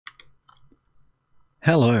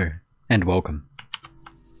Hello and welcome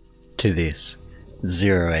to this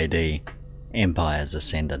 0 AD Empire's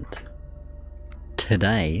Ascendant.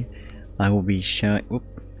 Today I will be showing... Whoop,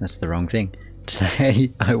 that's the wrong thing.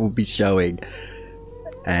 Today I will be showing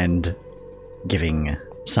and giving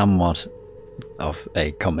somewhat of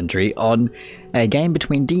a commentary on a game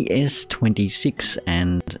between ds26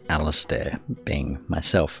 and Alistair, being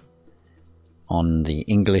myself, on the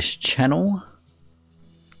English channel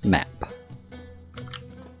map.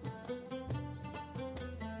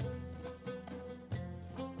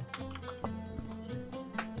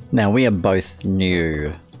 Now, we are both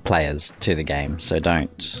new players to the game, so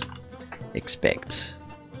don't expect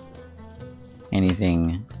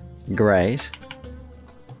anything great.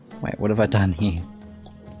 Wait, what have I done here?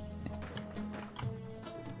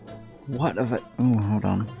 What have I... Oh, hold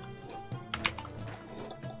on.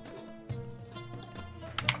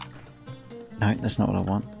 No, that's not what I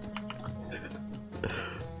want.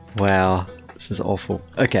 Wow, this is awful.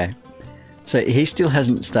 Okay, so he still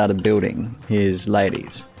hasn't started building his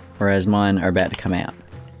ladies, whereas mine are about to come out,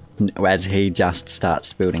 as he just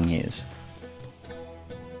starts building his.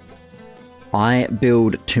 I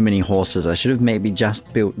build too many horses. I should have maybe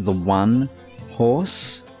just built the one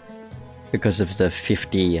horse because of the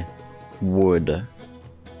 50 wood.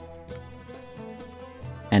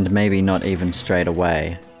 And maybe not even straight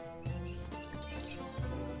away.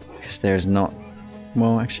 Because there's not...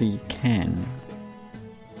 Well, actually you can.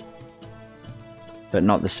 But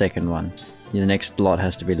not the second one. The next lot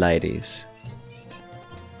has to be ladies.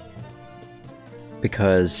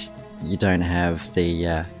 Because you don't have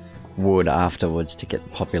the wood afterwards to get the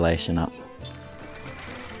population up.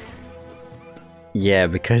 Yeah,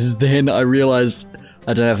 because then I realized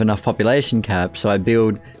I don't have enough population cap, so I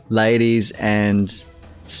build ladies and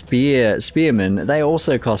spearmen. They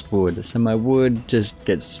also cost wood, so my wood just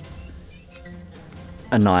gets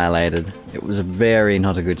annihilated. It was a very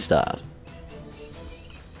not a good start.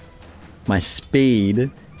 My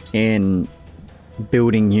speed in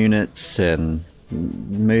building units and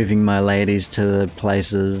moving my ladies to the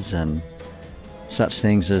places and such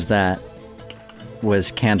things as that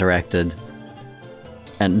was counteracted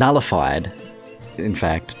and nullified, in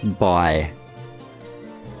fact, by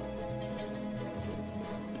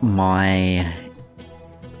my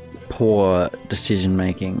poor decision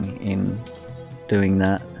making in doing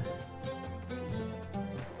that.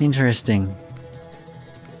 Interesting.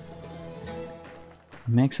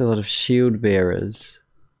 Makes a lot of shield bearers.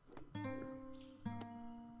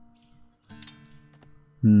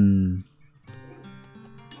 He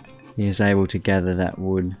is able to gather that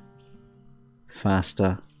wood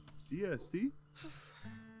faster. Yes, see?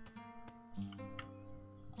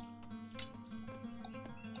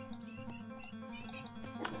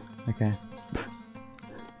 Okay.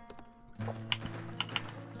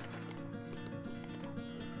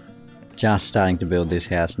 Just starting to build this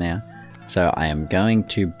house now. So I am going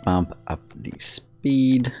to bump up the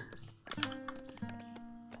speed.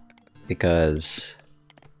 Because,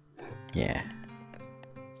 yeah.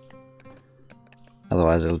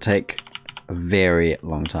 Otherwise it'll take a very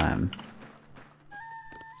long time.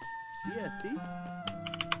 Yes, see?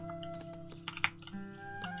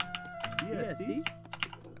 Yes, see?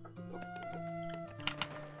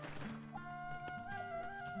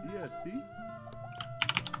 Yes, see?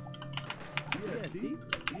 Yes, see?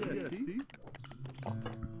 Yes, see?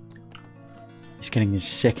 He's getting his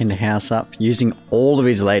second house up, using all of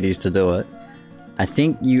his ladies to do it. I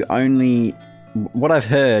think you only... What I've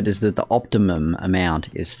heard is that the optimum amount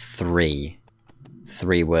is three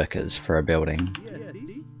workers for a building.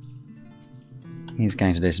 He's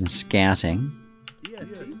going to do some scouting,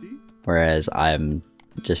 whereas I'm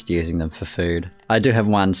just using them for food. I do have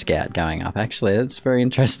one scout going up, actually. That's very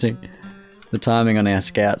interesting. The timing on our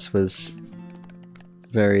scouts was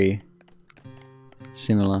very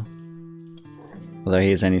similar. Although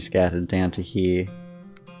he's only scouted down to here.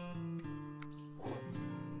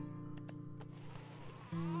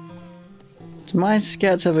 Do my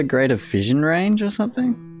scouts have a greater vision range or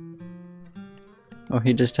something? Or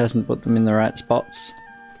he just hasn't put them in the right spots?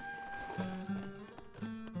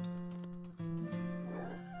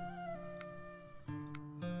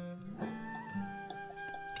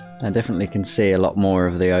 I definitely can see a lot more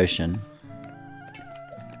of the ocean.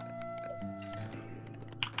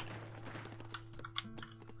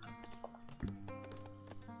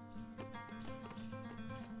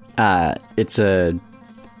 It's a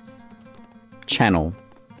channel.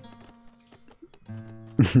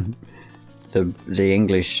 the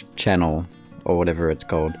English channel, or whatever it's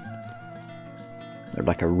called.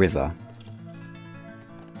 Like a river.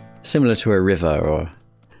 Similar to a river, or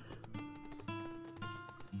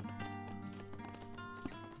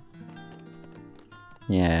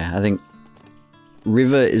Yeah, I think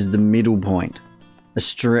river is the middle point. A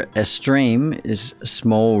stream is a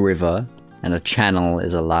small river, and a channel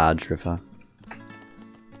is a large river.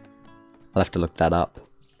 I'll have to look that up.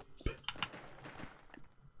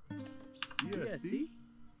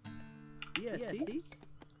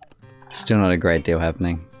 Still not a great deal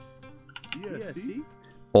happening.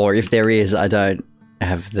 Or if there is, I don't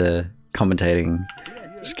have the commentating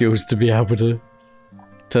skills to be able to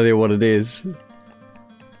tell you what it is.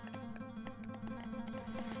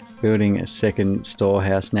 Building a second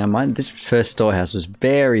storehouse now. This first storehouse was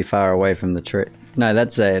very far away from the tree. No,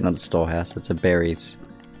 that's not a storehouse, it's a berries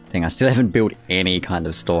thing. I still haven't built any kind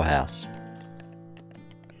of storehouse.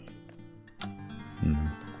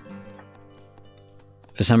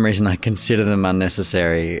 For some reason I consider them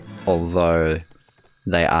unnecessary, although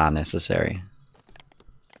they are necessary.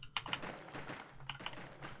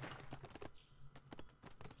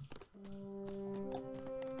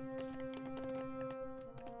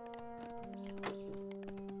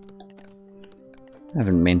 I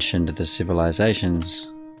haven't mentioned the civilizations.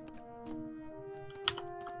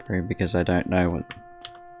 Probably because I don't know what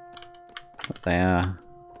they are.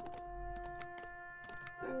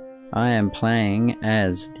 I am playing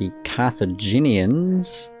as the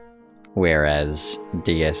Carthaginians, whereas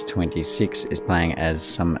ds26 is playing as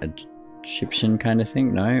some Egyptian kind of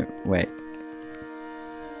thing. No, wait.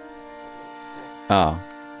 Oh.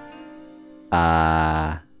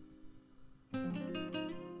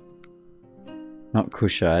 Not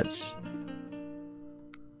Kushites.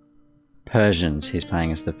 Persians. He's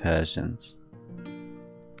playing as the Persians.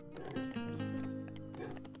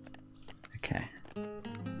 Okay.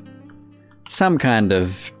 Some kind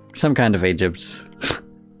of Egypt.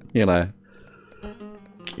 You know.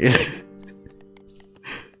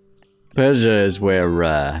 Persia is where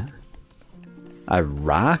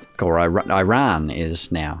Iraq or Iran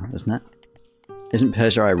is now, isn't it? Isn't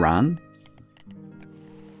Persia Iran?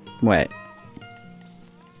 Wait.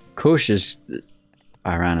 Kush is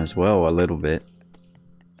Iran as well, a little bit.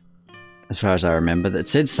 As far as I remember. It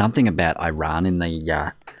said something about Iran in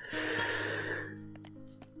the...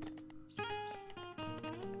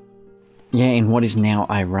 Yeah, in what is now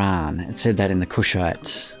Iran. It said that in the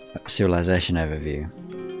Kushite civilization overview.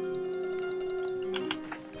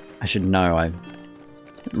 I should know. I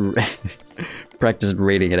practiced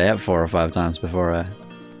reading it out 4 or 5 times before I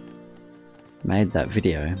made that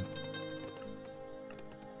video.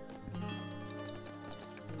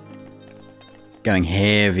 Going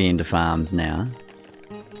heavy into farms now.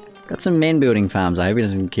 Got some men building farms. I hope he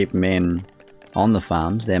doesn't keep men on the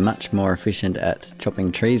farms. They're much more efficient at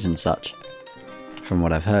chopping trees and such, from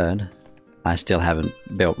what I've heard. I still haven't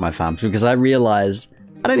built my farms because I realize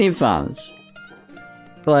I don't need farms.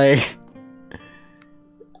 Like,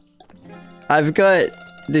 I've got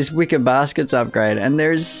this wicker baskets upgrade and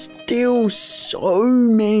there's still so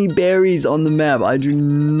many berries on the map. I do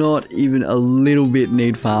not even a little bit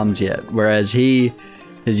need farms yet. Whereas he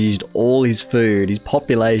has used all his food, his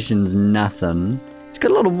population's nothing. He's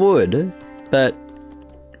got a lot of wood, but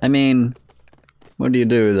I mean, what do you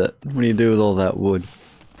do with it? What do you do with all that wood?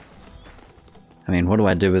 I mean, what do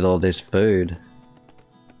I do with all this food?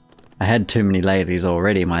 I had too many ladies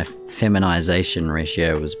already. My feminization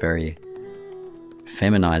ratio was very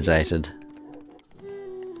feminizated.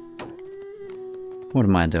 What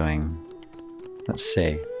am I doing? Let's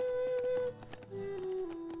see.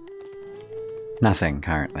 Nothing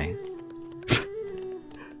currently.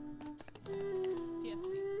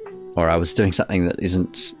 Or I was doing something that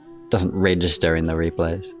doesn't register in the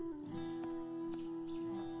replays.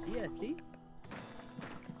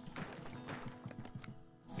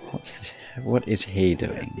 What is he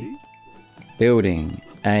doing? Building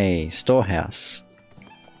a storehouse.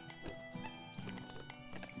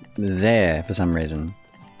 There, for some reason.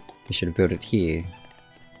 We should have built it here.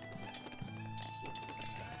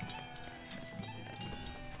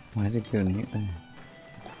 Why is it building it there?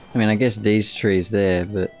 I mean, I guess these trees there,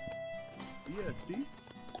 but...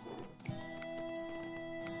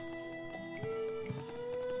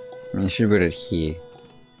 I mean, you should have built it here.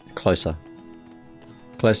 Closer.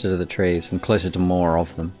 Closer to the trees, and closer to more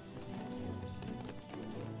of them.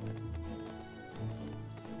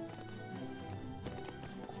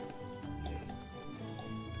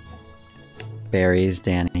 Berries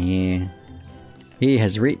down here. He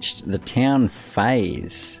has reached the town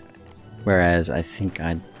phase. Whereas I think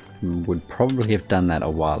I would probably have done that a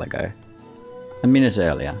while ago. A minute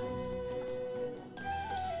earlier.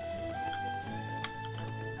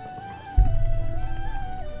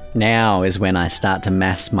 Now is when I start to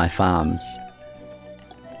mass my farms.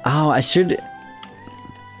 Oh, I should...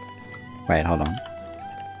 Wait, hold on.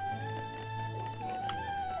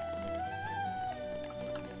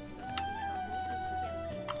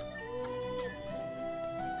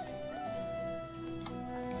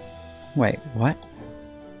 Wait, what?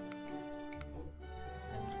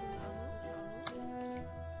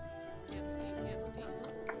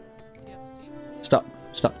 Stop,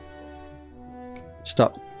 stop.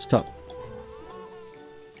 Stop, stop.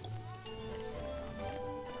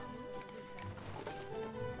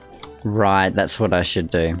 Right, that's what I should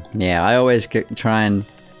do. Yeah, I always try and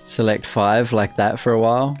select 5 like that for a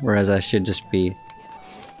while, whereas I should just be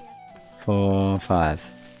 4, 5.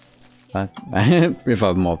 If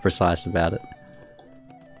I'm more precise about it.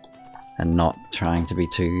 And not trying to be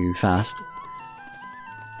too fast.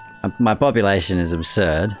 My population is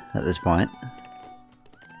absurd at this point.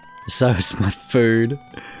 So is my food.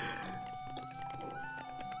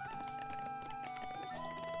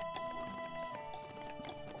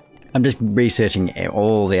 I'm just researching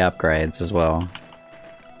all the upgrades as well.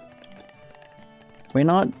 We're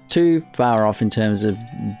not too far off in terms of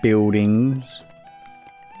buildings.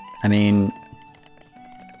 I mean,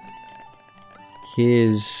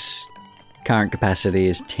 his current capacity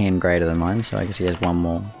is 10 greater than mine, so I guess he has one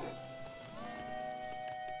more.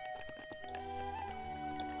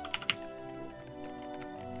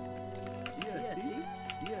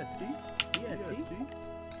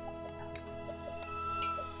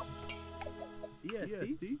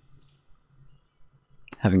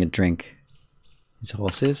 Having a drink. His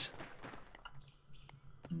horses.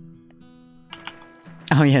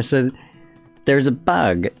 Oh yeah, so there is a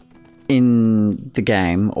bug in the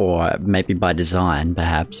game, or maybe by design,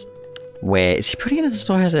 perhaps, where is he putting it in the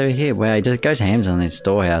storehouse over here, where he just goes hands on these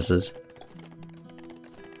storehouses.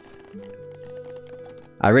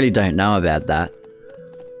 I really don't know about that.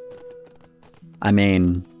 I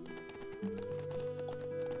mean,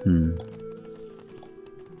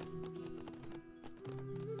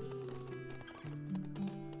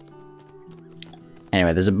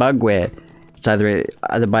 Anyway, there's a bug where it's either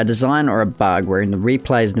by design or a bug where in the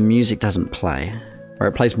replays the music doesn't play. Or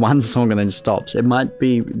it plays one song and then stops. It might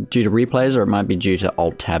be due to replays or it might be due to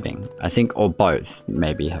alt tabbing. I think, or both,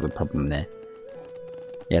 maybe have a problem there.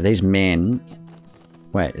 Yeah, these men...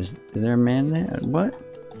 Wait, is there a man there? What?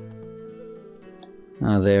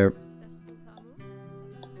 Oh, they're...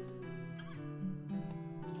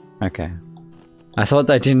 Okay. I thought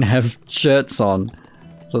they didn't have shirts on.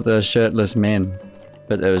 I thought they were shirtless men.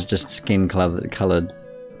 But it was just skin-coloured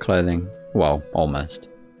clothing. Well, almost.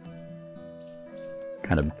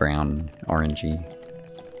 Kind of brown, orangey.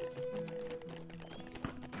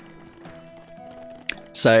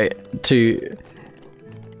 So, to...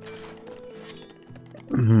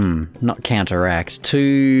 not counteract.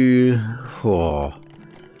 To... Oh,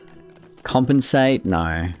 compensate?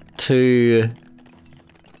 No. To...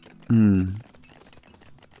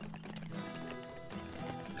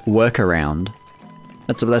 Workaround.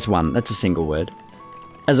 That's one. That's a single word.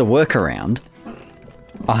 As a workaround,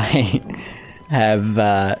 I have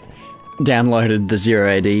downloaded the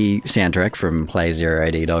 0AD soundtrack from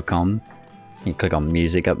play0ad.com. You click on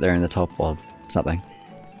music up there in the top or something,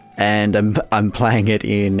 and I'm playing it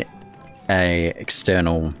in a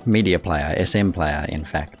external media player, SM player, in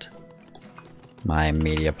fact. My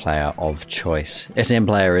media player of choice. SM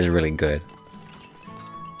player is really good.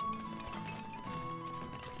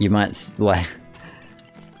 You might like.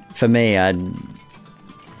 For me, I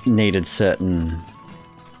needed certain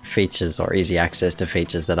features or easy access to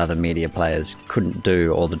features that other media players couldn't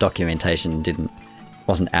do, or the documentation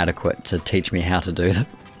wasn't adequate to teach me how to do them.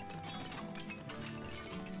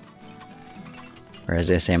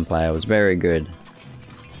 Whereas SM player was very good.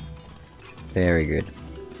 Very good.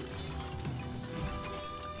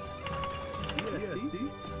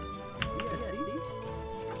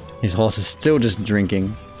 His horse is still just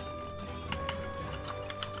drinking.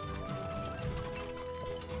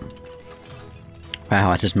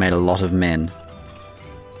 Wow, I just made a lot of men.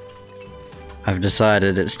 I've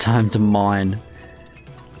decided it's time to mine.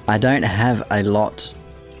 I don't have a lot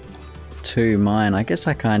to mine. I guess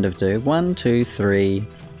I kind of do. 1, 2, 3,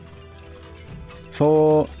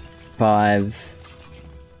 4, 5,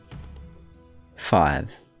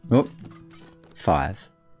 5. Oop. 5.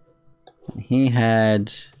 He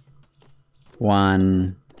had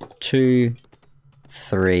 1, 2,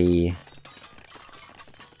 3,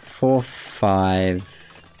 4, 5,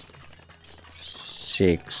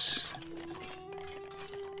 6,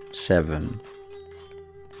 7,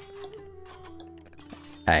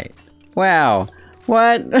 8. Wow.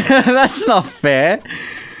 What? That's not fair.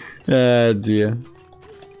 Oh dear.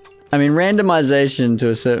 I mean, randomization to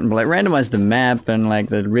a certain, like, randomize the map and like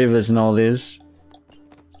the rivers and all this.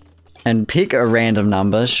 And pick a random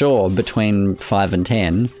number, sure, between 5 and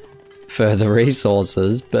 10 for the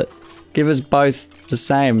resources, but give us both the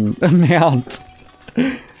same amount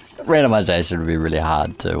Randomization would be really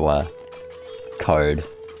hard to code.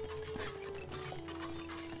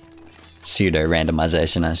 Pseudo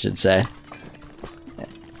randomization, I should say.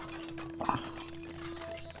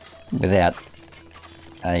 Without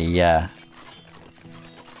a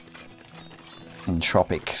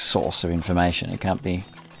entropic source of information, it can't be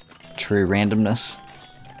true randomness.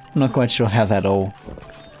 I'm not quite sure how that all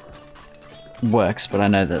works, but I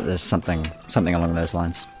know that there's something along those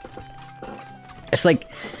lines. It's like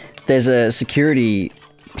there's a security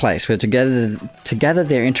place where to gather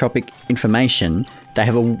their entropic information, they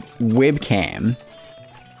have a webcam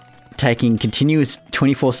taking continuous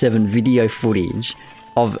 24/7 video footage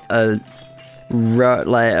of a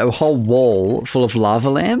whole wall full of lava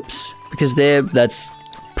lamps, because that's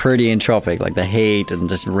pretty entropic, like the heat and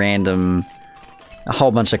just random, a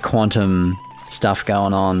whole bunch of quantum stuff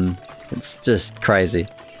going on. It's just crazy.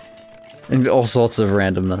 And all sorts of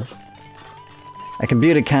randomness. A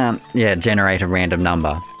computer can't, generate a random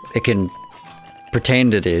number. It can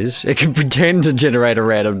pretend it is. It can pretend to generate a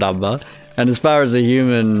random number. And as far as a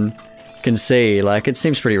human can see, like, it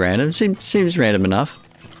seems pretty random. It seems random enough.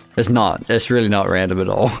 It's not. It's really not random at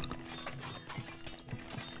all.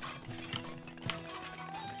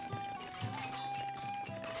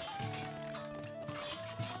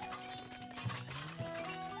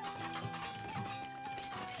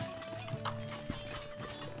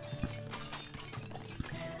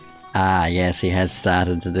 Ah, yes, he has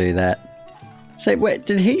started to do that. So, wait,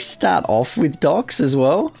 did he start off with docks as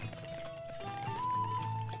well?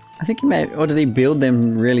 I think he may, or did he build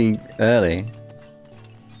them really early?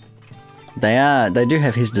 They do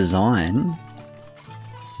have his design.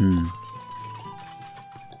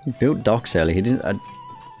 He built docks early. He didn't.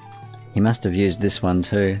 He must have used this one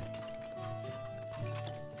too.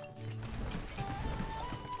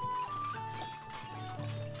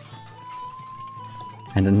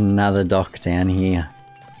 And another dock down here.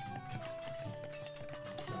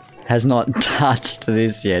 Has not touched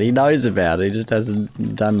this yet. He knows about it, he just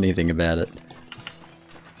hasn't done anything about it.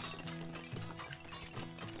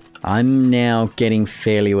 I'm now getting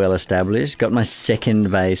fairly well established. Got my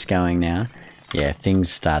second base going now. Yeah,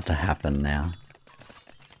 things start to happen now.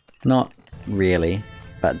 Not really,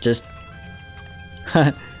 but just...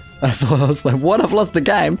 I thought, I was like, what? I've lost the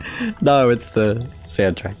game? No, it's the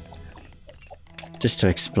soundtrack. Just to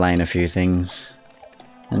explain a few things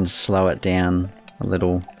and slow it down a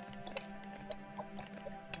little.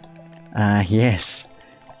 Yes.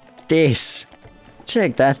 This.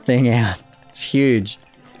 Check that thing out. It's huge.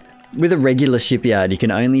 With a regular shipyard, you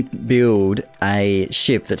can only build a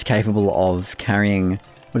ship that's capable of carrying,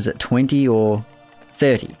 what is it, 20 or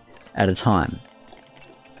 30 at a time.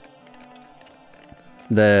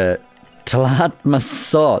 The Talat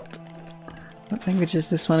Masot. What language is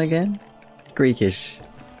this one again? Greekish.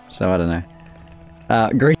 So I don't know.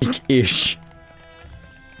 Greek-ish.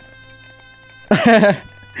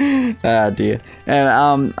 Ah, dear.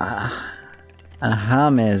 And,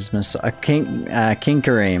 Hermes,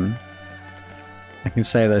 Kinkareem. I can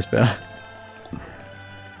say those better.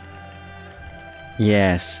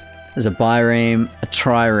 Yes. There's a bireem, a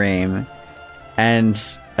trireme, and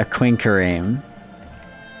a quinkareem.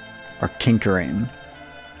 Or kinkareem.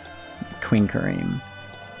 Quinkareem.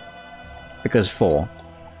 Because 4.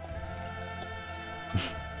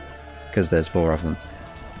 Because there's 4 of them.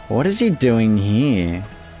 What is he doing here?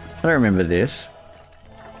 I don't remember this.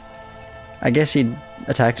 I guess he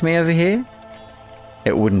attacked me over here?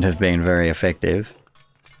 It wouldn't have been very effective.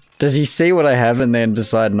 Does he see what I have and then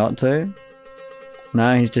decide not to?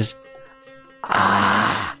 No, he's just...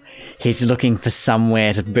 Ah! He's looking for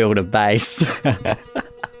somewhere to build a base.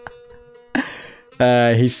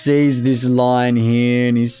 He sees this line here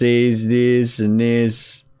and he sees this and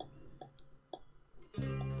this.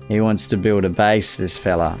 He wants to build a base, this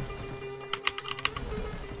fella.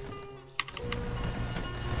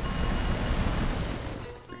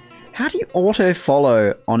 How do you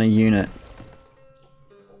auto-follow on a unit?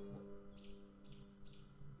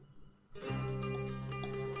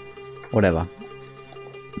 Whatever.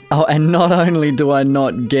 Oh, and not only do I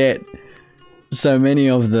not get so many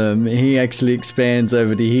of them, he actually expands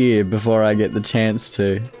over to here before I get the chance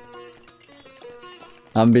to.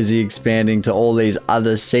 I'm busy expanding to all these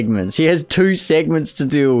other segments. He has 2 segments to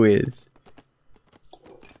deal with.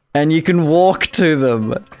 And you can walk to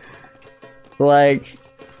them. Like,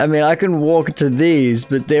 I mean, I can walk to these,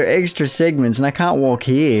 but they're extra segments and I can't walk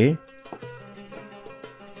here.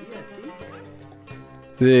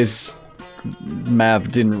 This map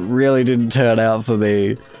really didn't turn out for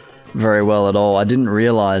me very well at all. I didn't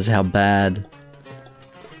realize how bad,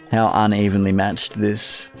 how unevenly matched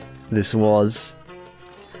this was.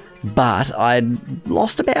 but I'd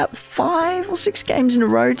lost about 5 or 6 games in a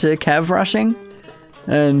row to cav rushing,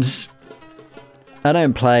 and I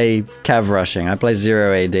don't play cav rushing, I play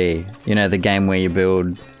 0AD, you know, the game where you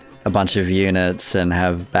build a bunch of units and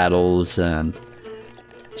have battles and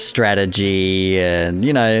strategy and,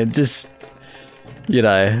 you know, just, you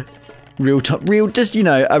know, a real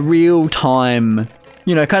time,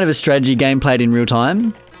 you know, kind of a strategy game played in real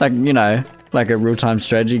time, like, you know, like a real time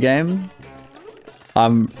strategy game.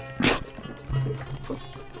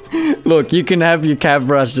 Look, you can have your cav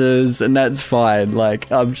rushes and that's fine, like,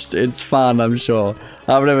 it's fun, I'm sure.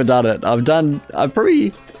 I've never done it. I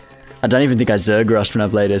don't even think I Zerg rushed when I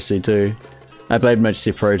played SC2. I played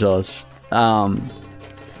mostly Protoss.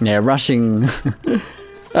 Yeah, rushing,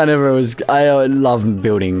 I love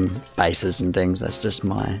building bases and things, that's just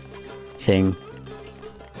my thing.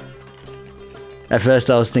 At first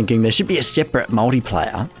I was thinking there should be a separate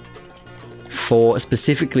multiplayer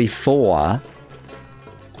specifically for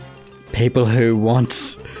people who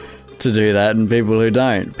want to do that and people who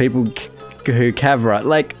don't. People who cav rush,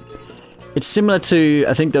 like, it's similar to,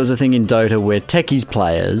 I think there was a thing in Dota where techies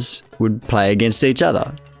players would play against each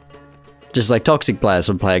other. Just like toxic players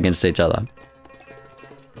would play against each other.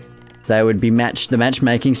 They would be the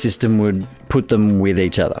matchmaking system would put them with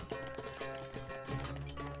each other.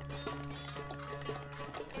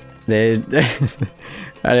 The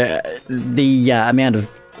amount of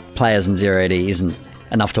players in 0AD isn't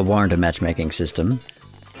enough to warrant a matchmaking system,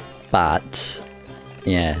 but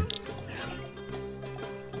yeah.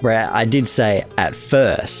 Where I did say at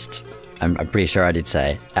first, I'm pretty sure I did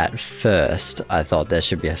say at first, I thought there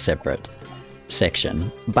should be a separate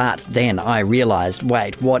section, but then I realized,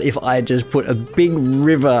 wait, what if I just put a big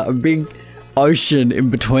river, a big ocean in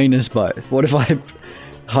between us both? What if I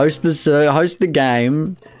host the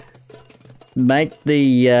game, make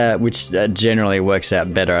the which generally works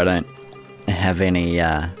out better. I don't have any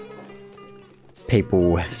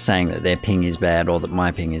people saying that their ping is bad or that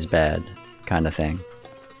my ping is bad, kind of thing.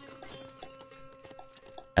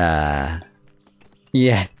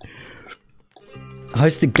 Yeah.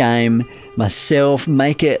 Host the game myself,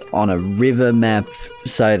 make it on a river map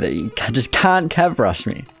so that you just can't cav rush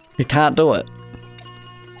me. You can't do it.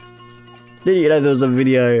 You know, there was a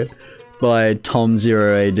video by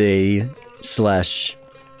Tom0AD /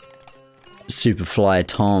 Superfly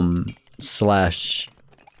Tom /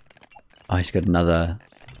 oh, he's got another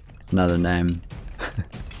name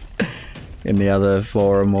in the other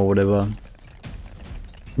forum or whatever.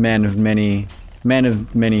 Man of many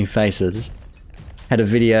faces. Had a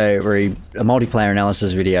video where a multiplayer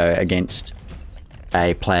analysis video against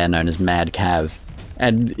a player known as Mad Cav,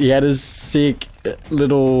 and he had a sick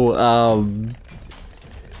little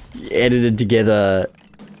edited together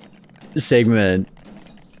segment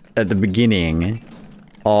at the beginning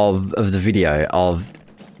of the video of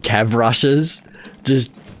cav rushes,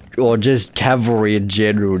 just cavalry in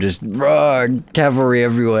general, just cavalry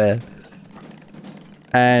everywhere,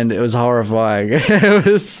 and it was horrifying. It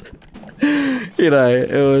was, you know,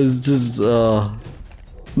 it was just not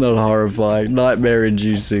horrifying, nightmare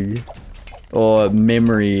inducing or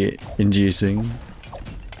memory inducing.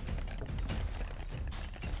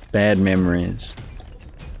 Bad memories.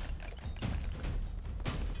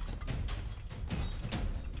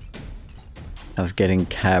 Of getting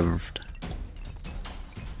caved.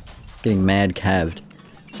 Getting mad caved.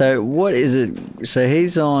 So what is it? So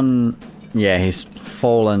he's on, yeah, he's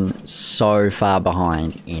fallen so far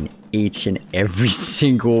behind in each and every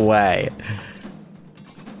single way.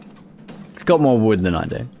 He's got more wood than I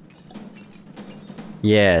do.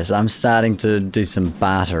 Yes, I'm starting to do some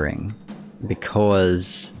bartering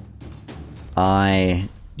because I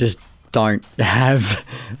just don't have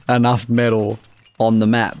enough metal on the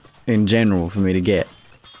map in general for me to get.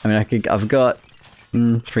 I mean, I've got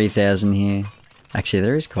 3,000 here. Actually,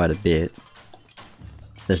 there is quite a bit.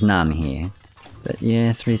 There's none here. But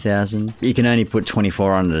yeah, 3,000. You can only put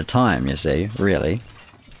 24 on at a time, you see, really.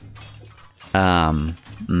 Getting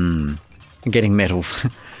metal,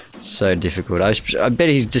 so difficult. I bet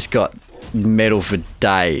he's just got metal for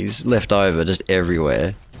days left over, just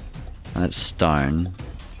everywhere. And it's stone.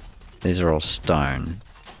 These are all stone.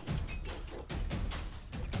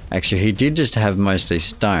 Actually, he did just have mostly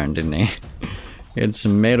stone, didn't he? He had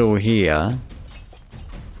some metal here.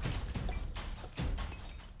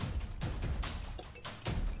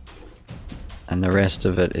 And the rest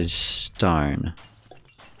of it is stone.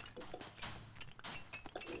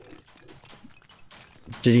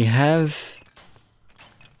 Did he have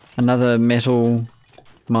another metal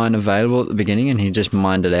mine available at the beginning and he just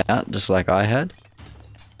mined it out just like I had?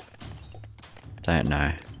 Don't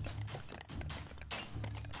know.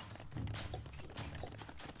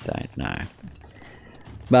 No.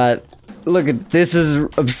 But look at this, is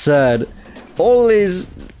absurd. All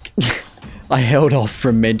these I held off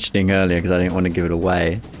from mentioning earlier because I didn't want to give it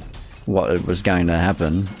away what it was going to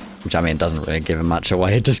happen. Which, I mean, it doesn't really give much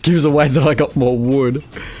away. It just gives away that I got more wood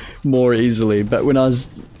more easily. But when I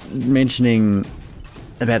was mentioning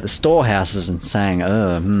about the storehouses and saying,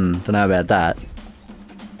 don't know about that,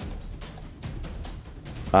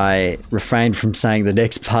 I refrained from saying the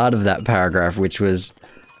next part of that paragraph, which was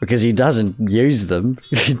because he doesn't use them.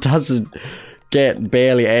 He doesn't get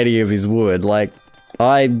barely any of his wood. Like,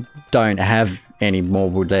 I don't have any more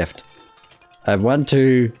wood left. I have 1,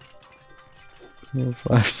 2, 4,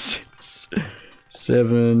 5, 6,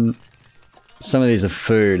 7. Some of these are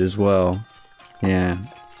food as well. Yeah.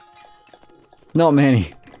 Not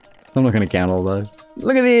many. I'm not going to count all those.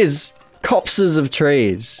 Look at these! Copses of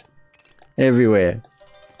trees. Everywhere.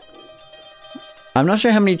 I'm not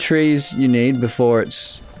sure how many trees you need before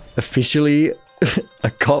it's officially a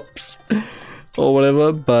copse or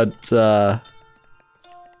whatever, but a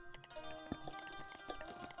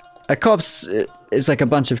copse is like a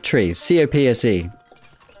bunch of trees. C-O-P-S-E.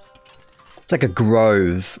 It's like a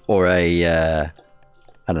grove or a, I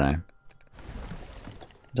don't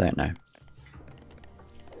know.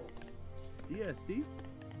 Yeah, see?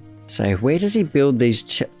 So where does he build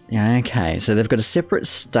these yeah, okay, so they've got a separate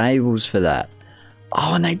stables for that.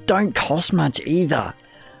 Oh, and they don't cost much either.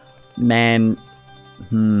 Man,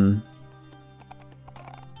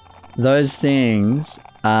 those things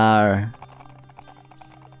are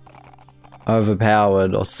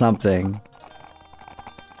overpowered or something.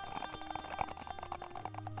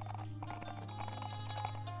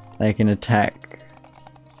 They can attack.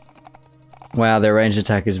 Wow, their ranged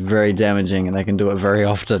attack is very damaging and they can do it very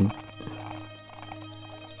often.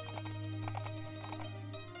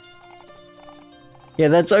 Yeah,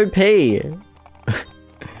 that's OP.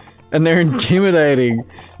 And they're intimidating.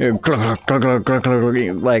 You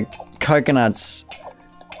know, like coconuts.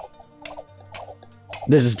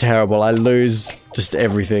 This is terrible. I lose just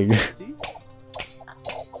everything.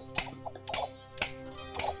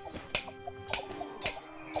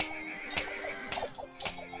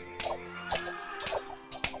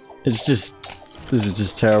 It's just, this is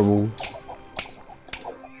just terrible.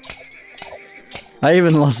 I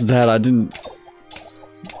even lost that.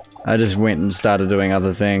 I just went and started doing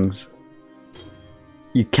other things.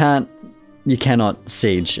 You cannot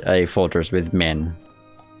siege a fortress with men,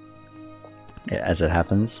 as it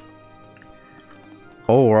happens.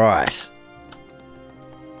 Alright.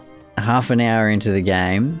 Half an hour into the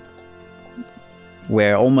game.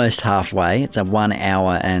 We're almost halfway. It's a 1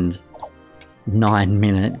 hour and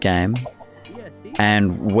 9-minute game.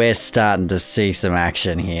 And we're starting to see some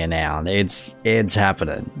action here now. It's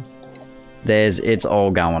happening. It's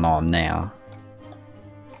all going on now.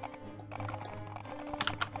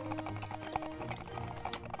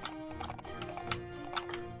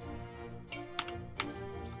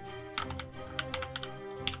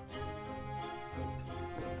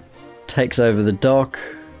 Takes over the dock.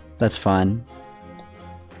 That's fine.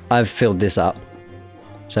 I've filled this up,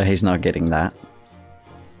 so he's not getting that.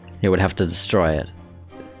 He would have to destroy it.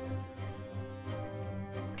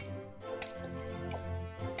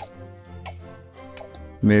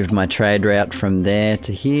 Moved my trade route from there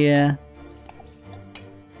to here.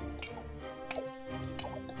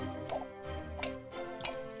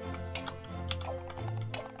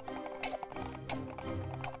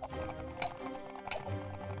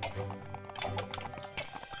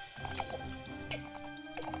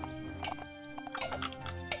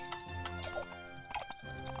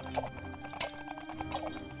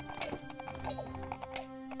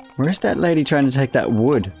 Where's that lady trying to take that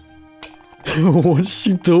wood? What's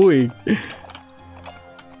she doing?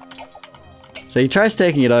 So he tries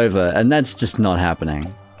taking it over, and that's just not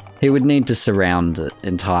happening. He would need to surround it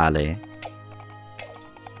entirely.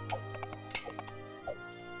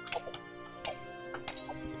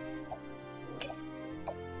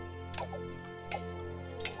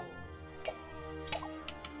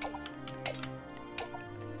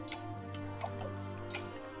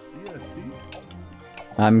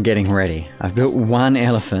 I'm getting ready. I've built one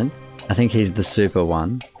elephant. I think he's the super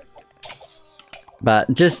one.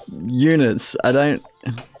 But just units. I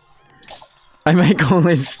make all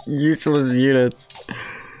these useless units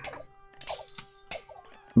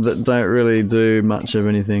that don't really do much of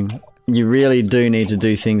anything. You really do need to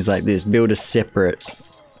do things like this. Build a separate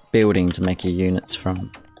building to make your units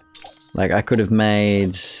from. Like, I could have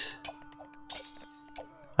made...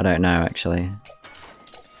 I don't know, actually.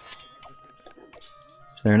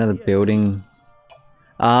 Is there another building?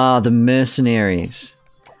 Ah, the mercenaries.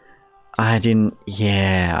 I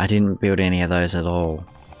didn't build any of those at all.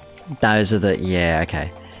 Those are the, yeah,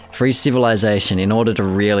 okay. Free civilization, in order to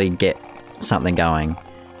really get something going,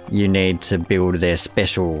 you need to build their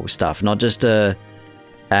special stuff, not just a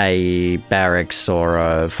barracks or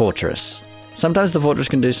a fortress. Sometimes the fortress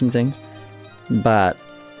can do some things, but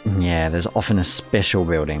yeah, there's often a special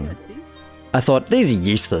building. I thought, these are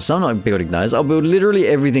useless, I'm not building those, I'll build literally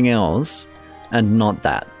everything else, and not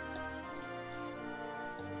that.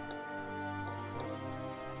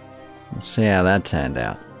 Let's see how that turned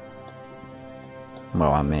out.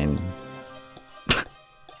 Well, I mean...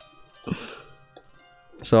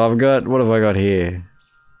 So I've got, what have I got here?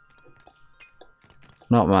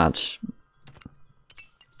 Not much.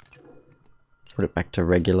 Put it back to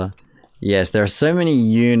regular. Yes, there are so many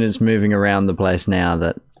units moving around the place now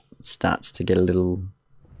that it starts to get a little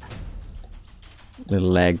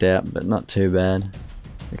lagged out, but not too bad.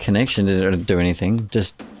 The connection didn't do anything,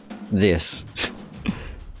 just this.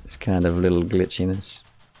 It's kind of little glitchiness.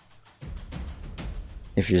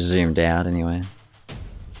 If you're zoomed out, anyway.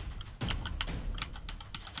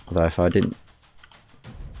 Although if I didn't...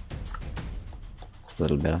 It's a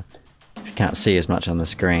little better. If you can't see as much on the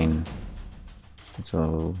screen, it's a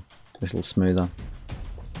little smoother.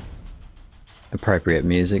 Appropriate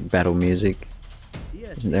music, battle music.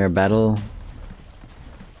 Isn't there a battle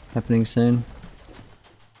happening soon?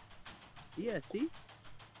 Yeah, see?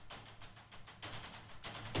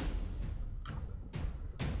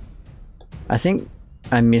 I think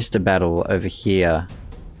I missed a battle over here.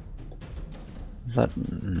 But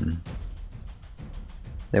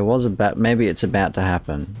there was a maybe it's about to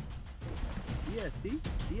happen.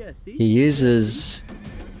 He uses...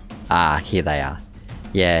 Ah, here they are.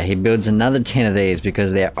 Yeah, he builds another 10 of these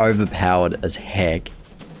because they're overpowered as heck.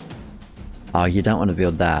 Oh, you don't want to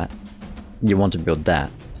build that. You want to build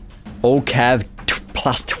that. All cav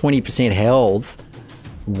plus 20% health.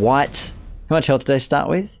 What? How much health did they start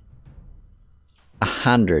with?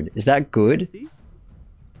 100. Is that good?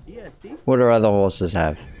 What do other horses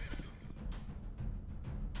have?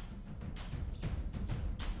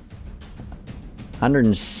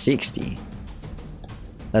 $160.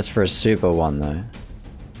 That's for a super one though.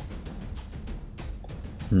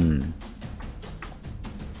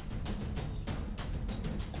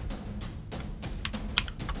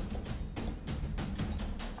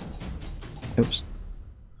 Oops.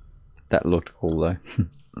 That looked cool though.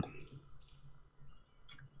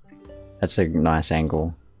 That's a nice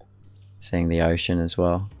angle. Seeing the ocean as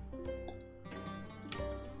well.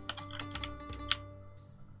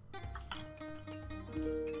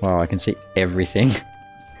 Wow, I can see everything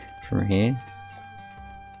from here.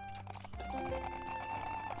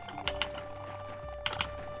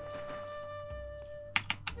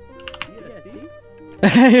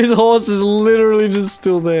 His horse is literally just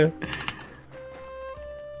still there.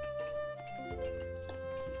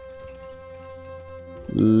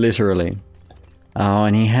 Literally. Oh,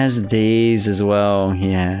 and he has these as well,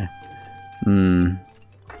 yeah.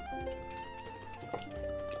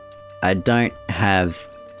 I don't have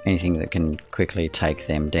anything that can quickly take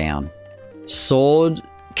them down. Sword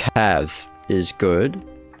Cav is good,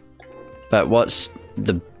 but what's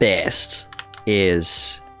the best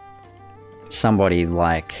is somebody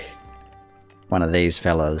like one of these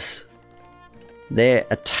fellas. Their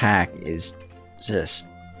attack is just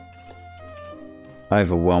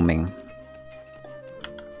overwhelming.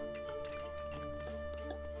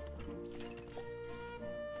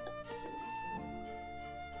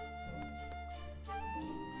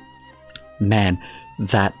 Man,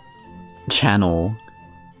 that channel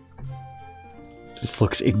just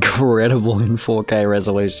looks incredible in 4K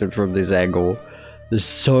resolution from this angle. There's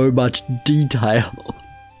so much detail.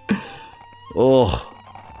 Oh,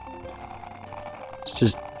 it's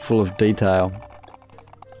just full of detail.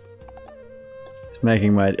 It's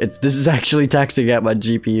making my this is actually taxing out my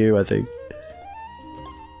GPU, I think.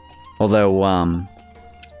 Although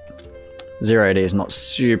 0AD is not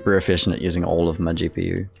super efficient at using all of my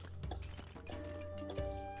GPU.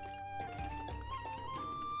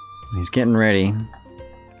 He's getting ready.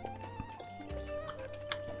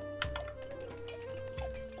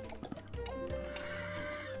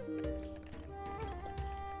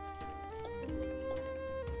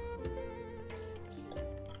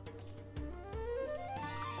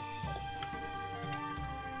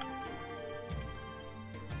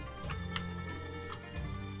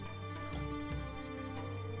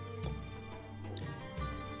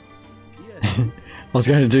 I was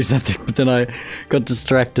going to do something, but then I got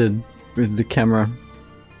distracted with the camera.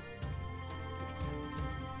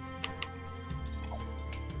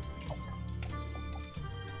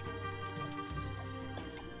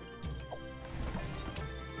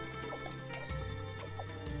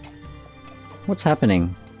 What's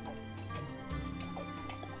happening?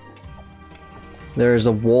 There is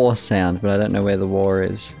a war sound, but I don't know where the war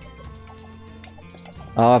is.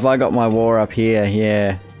 Oh, if I got my war up here,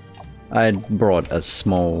 yeah. I brought a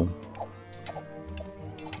small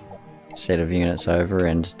set of units over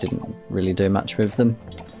and didn't really do much with them.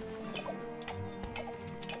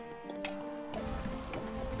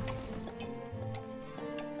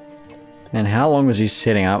 And how long was he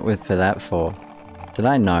setting up with for that for? Did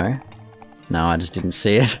I know? No, I just didn't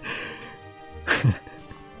see it.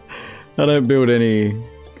 I don't build any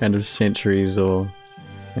kind of sentries or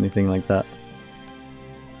anything like that.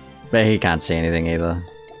 But he can't see anything either.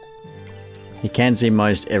 He can see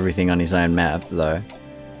most everything on his own map, though.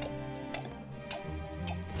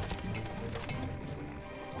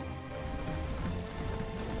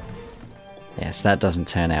 Yes, that doesn't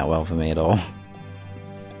turn out well for me at all.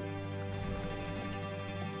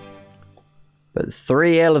 But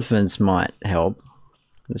 3 elephants might help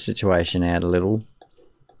the situation out a little.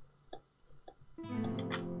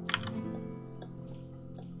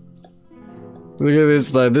 Look at this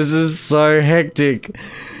though, this is so hectic.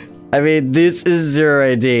 I mean, this is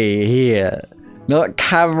 0 AD here. Not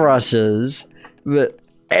cab rushes, but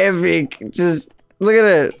epic. Just look at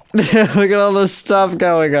it. Look at all the stuff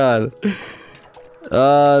going on.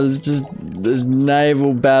 There's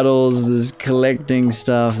naval battles, there's collecting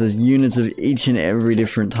stuff, there's units of each and every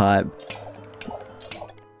different type.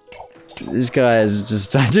 This guy is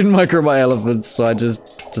just, I didn't micro my elephants, so I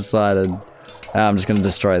just decided, I'm just gonna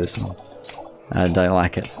destroy this one. I don't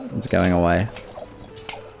like it, it's going away.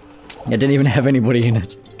 It didn't even have anybody in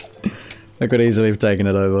it. I could easily have taken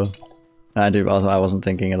it over. I wasn't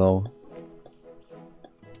thinking at all.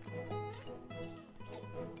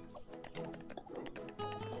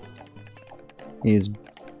 He's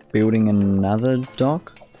building another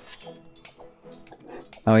dock?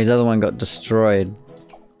 Oh, his other one got destroyed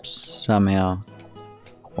somehow.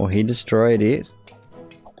 Or he destroyed it?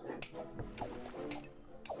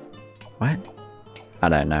 What? I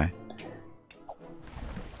don't know.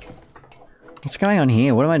 What's going on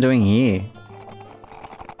here? What am I doing here?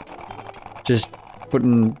 Just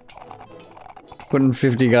putting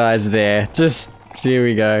 50 guys there. Just, here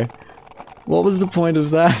we go. What was the point of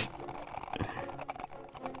that?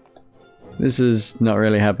 This is not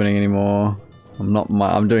really happening anymore.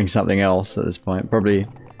 I'm doing something else at this point. Probably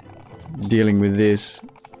dealing with this.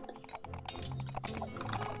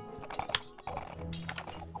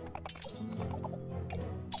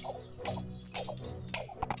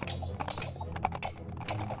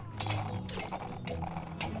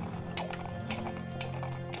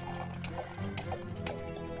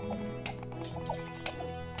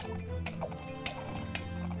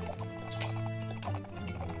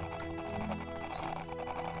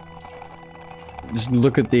 Just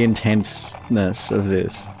look at the intenseness of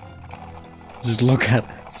this. Just look at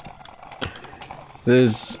it.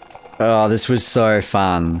 This was so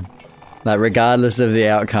fun. Like, regardless of the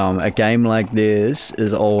outcome, a game like this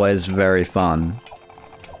is always very fun.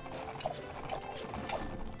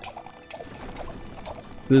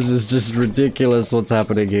 This is just ridiculous what's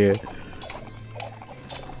happening here.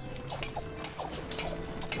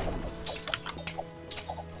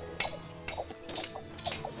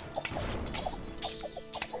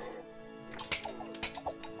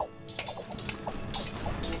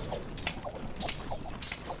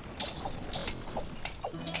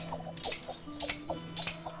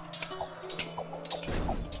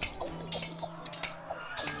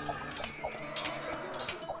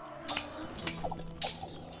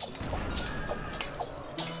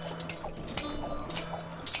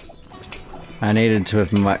 I needed to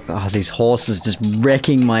have these horses just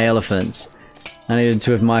wrecking my elephants. I needed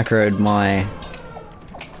to have microed my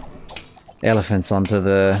elephants onto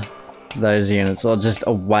those units, or just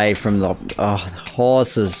away from the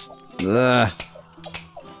horses. Ugh.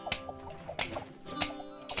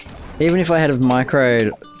 Even if I had have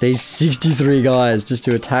microed these 63 guys just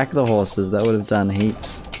to attack the horses, that would have done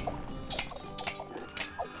heaps.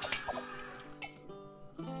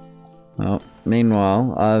 Well,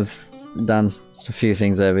 meanwhile, I've done a few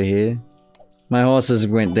things over here. My horses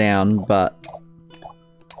went down, but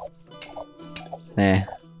yeah,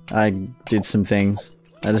 I did some things.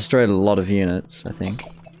 I destroyed a lot of units, I think.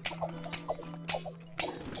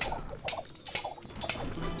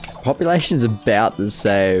 Population's about the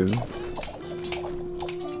same.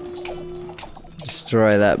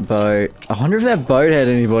 Destroy that boat. I wonder if that boat had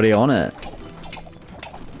anybody on it.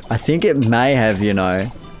 I think it may have, you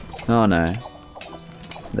know. Oh no.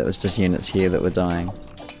 That was just units here that were dying.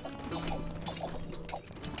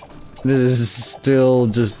 This is still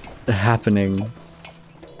just happening.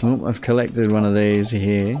 Oh, I've collected one of these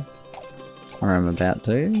here. Or I'm about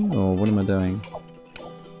to. Or what am I doing?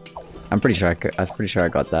 I'm pretty sure I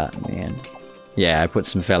got that in the end. Yeah, I put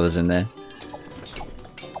some fellas in there.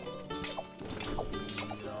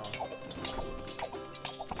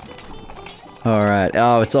 Alright.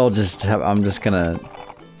 Oh, it's all just... I'm just gonna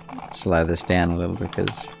slow this down a little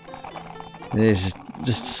because there's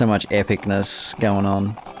just so much epicness going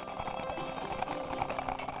on.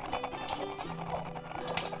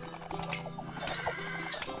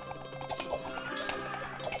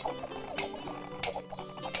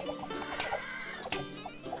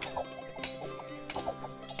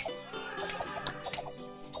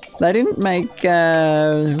 They didn't make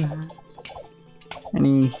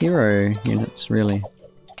any hero units, really.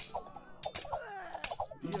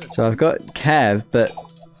 So I've got Cav, but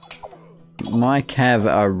my Cav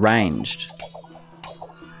are ranged.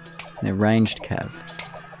 They're ranged Cav.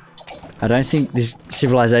 I don't think this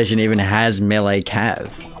civilization even has melee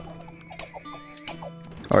Cav.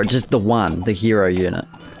 Or just the one, the hero unit.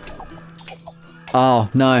 Oh,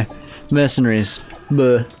 no. Mercenaries.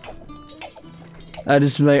 Bleh. I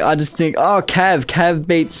just think, oh, Cav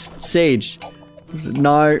beats Siege.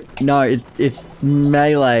 No, it's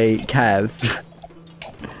melee Cav.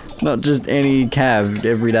 Not just any Cav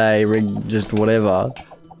every day, just whatever.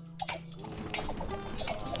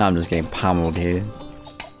 I'm just getting pummeled here.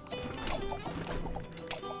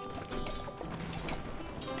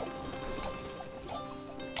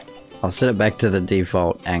 I'll set it back to the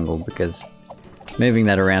default angle because moving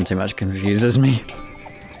that around too much confuses me.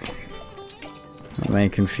 It may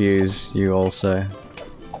confuse you also.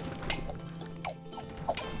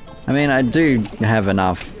 I mean, I do have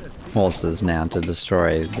enough horses now to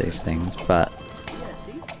destroy these things, but...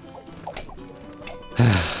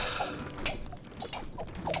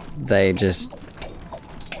 they just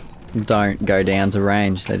don't go down to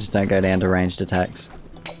range. They just don't go down to ranged attacks.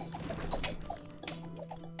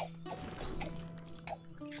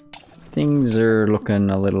 Things are looking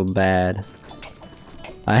a little bad.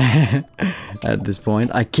 At this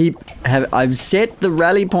point, I've set the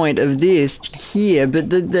rally point of this to here, but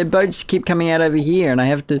the boats keep coming out over here, and I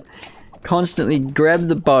have to constantly grab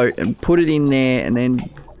the boat and put it in there, and then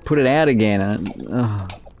put it out again.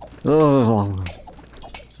 And oh,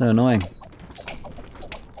 so annoying.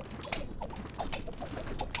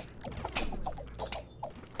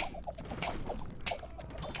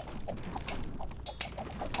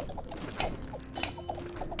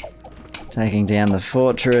 Taking down the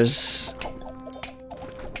fortress.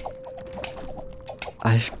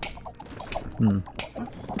 The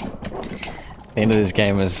end of this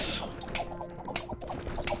game is...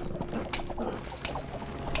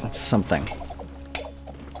 it's something.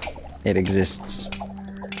 It exists.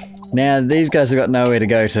 Now, these guys have got nowhere to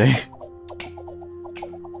go to.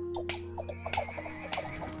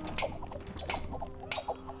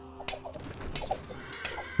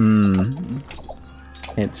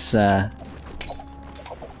 It's,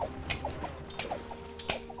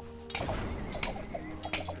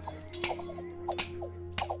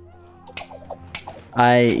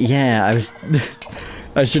 I was...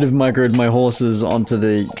 I should have microed my horses onto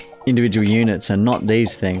the individual units and not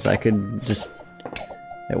these things. I could just...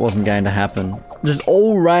 it wasn't going to happen. Just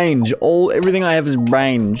all range. Everything I have is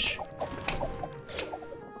range.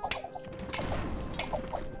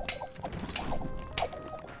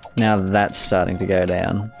 Now that's starting to go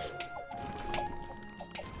down.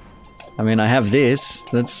 I mean, I have this.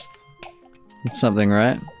 That's something,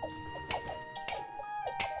 right?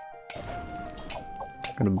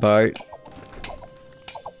 Got a boat.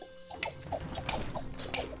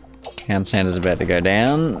 Handstand is about to go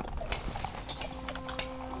down.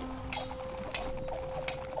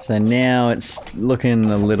 So now it's looking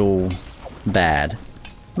a little bad.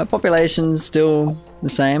 My population's still the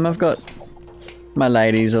same. I've got my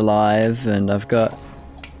ladies alive, and I've got...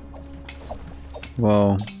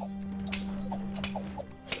 well...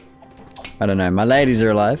 I don't know. My ladies are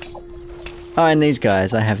alive. Oh, and these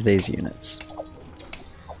guys. I have these units.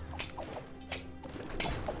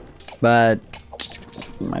 But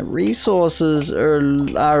my resources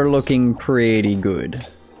are looking pretty good.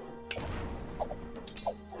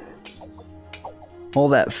 All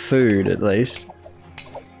that food, at least.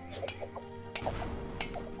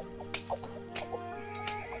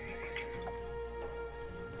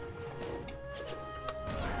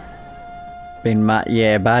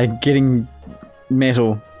 Yeah, by getting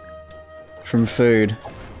metal from food.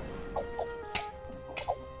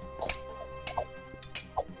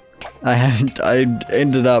 I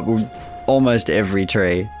ended up with almost every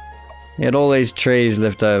tree. You had all these trees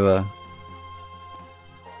left over.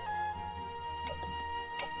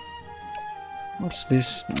 What's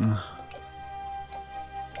this?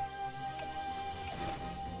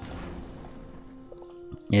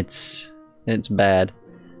 It's bad.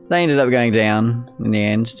 They ended up going down in the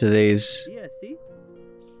end to these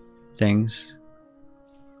things.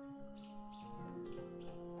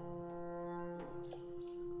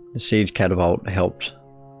 The siege catapult helped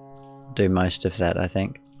do most of that, I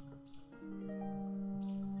think.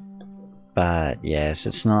 But yes,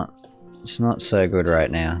 it's not so good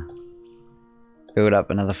right now. Build up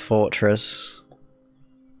another fortress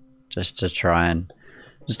just to try and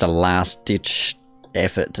just a last ditch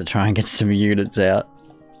effort to try and get some units out.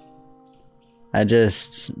 I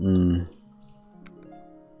just I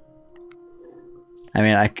mean,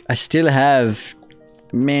 I still have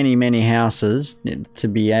many houses to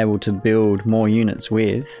be able to build more units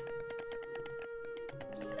with.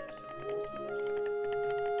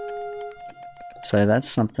 So that's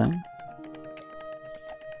something.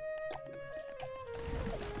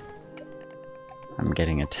 I'm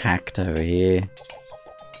getting attacked over here.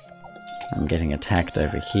 I'm getting attacked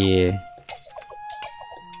over here.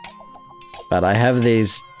 But I have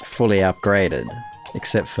these fully upgraded,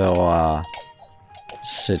 except for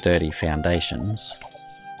sturdy foundations.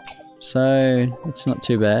 So it's not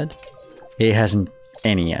too bad. He hasn't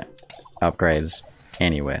any upgrades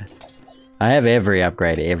anywhere. I have every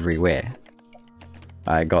upgrade everywhere.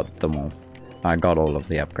 I got them all. I got all of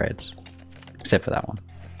the upgrades. Except for that one.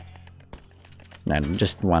 No,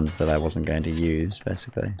 just ones that I wasn't going to use,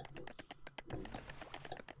 basically.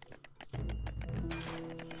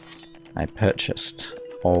 I purchased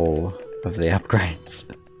all of the upgrades.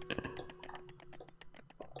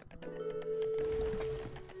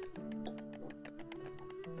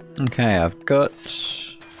 Okay, I've got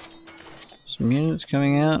some units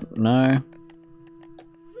coming out. No.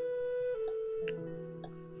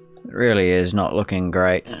 It really is not looking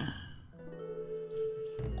great.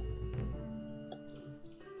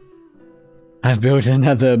 I've built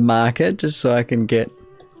another market just so I can get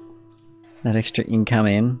that extra income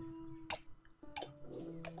in.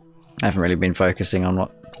 I haven't really been focusing on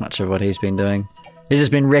much of what he's been doing. He's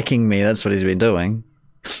just been wrecking me, that's what he's been doing.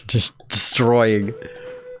 Just destroying.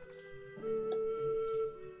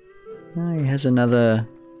 Oh, he has another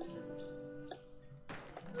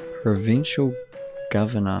provincial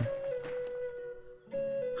governor.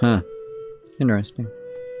 Huh. Interesting.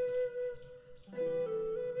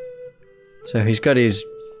 So he's got his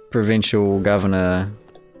provincial governor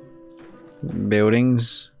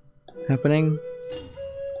buildings happening.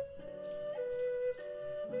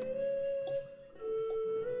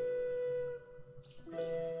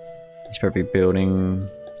 He's probably building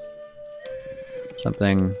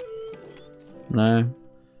something. No.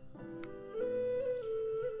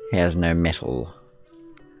 He has no metal.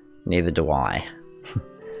 Neither do I.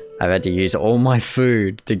 I've had to use all my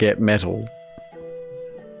food to get metal.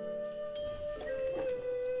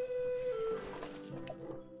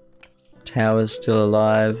 Tower's still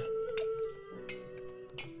alive.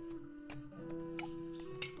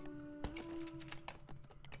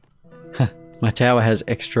 My tower has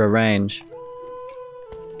extra range.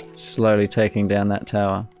 Slowly taking down that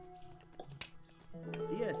tower.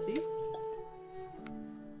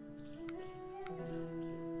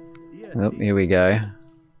 Oh, here we go.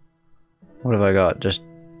 What have I got? Just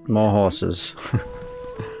more horses.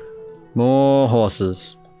 More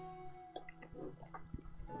horses.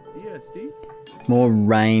 More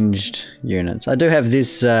ranged units. I do have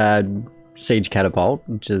this siege catapult,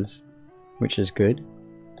 which is good.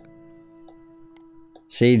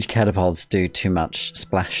 Siege catapults do too much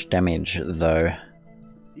splash damage, though.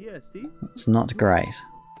 It's not great.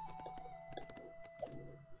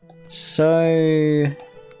 So,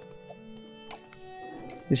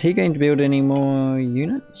 is he going to build any more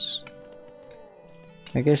units?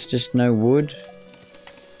 I guess just no wood.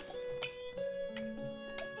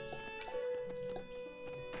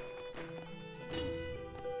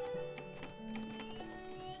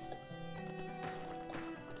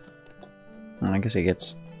 I guess he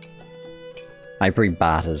gets... I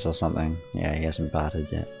barters or something. Yeah, he hasn't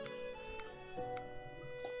bartered yet.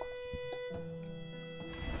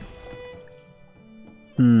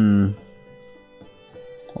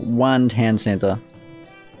 One town center.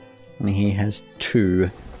 And he has 2.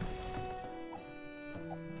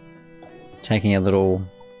 Taking a little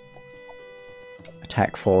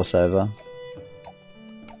attack force over.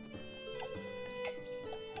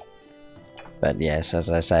 But yes, as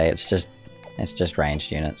I say, it's just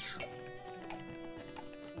ranged units.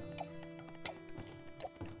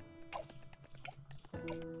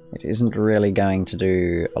 It isn't really going to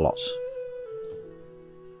do a lot.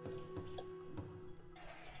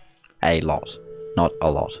 A lot. not a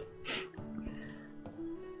lot.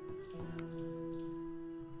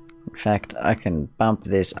 In fact, I can bump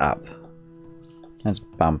this up. Let's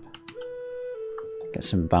bump. Get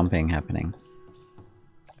some bumping happening.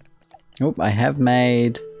 Oh, I have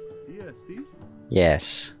made...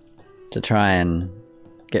 Yes. To try and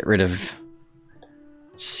get rid of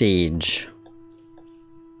siege.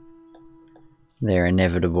 Their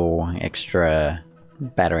inevitable extra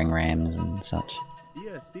battering rams and such.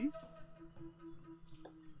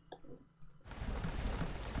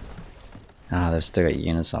 Ah, they've still got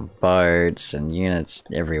units on boats and units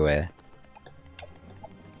everywhere.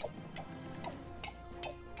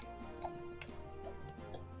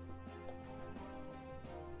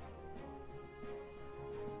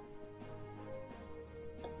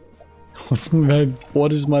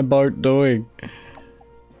 What is my boat doing?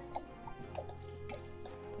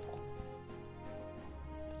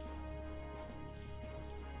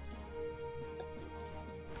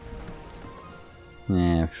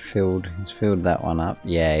 Yeah, he's filled that one up.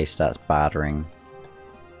 Yeah, he starts bartering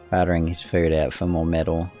his food out for more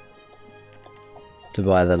metal to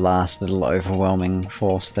buy the last little overwhelming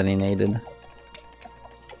force that he needed.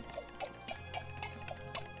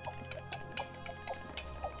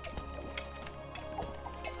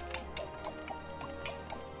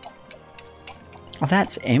 Oh,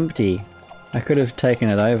 that's empty. I could have taken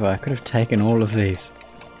it over. I could have taken all of these.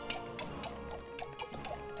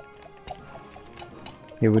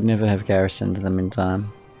 He would never have garrisoned them in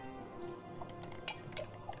time.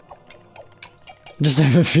 Just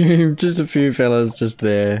have a few fellas just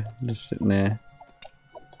there, just sitting there.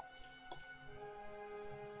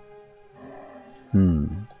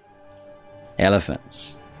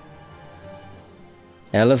 Elephants.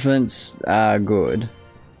 Elephants are good.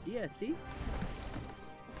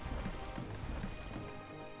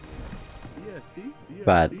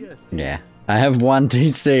 But, yeah. I have one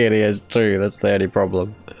TC and he has two, that's the only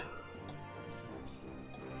problem.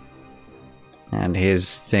 And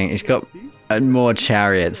his thing, he's got more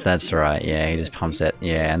chariots, that's right, yeah, he just pumps it,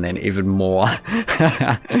 yeah, and then even more.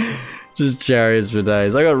 Just chariots for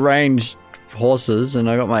days. I got ranged horses and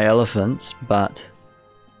I got my elephants, but...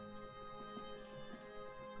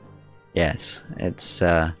 Yes, it's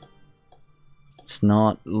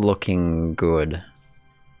not looking good.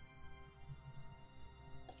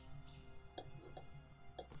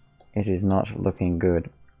 It is not looking good.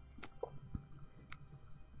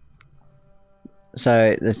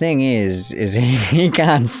 So the thing is he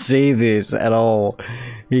can't see this at all.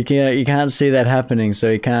 You can't see that happening, so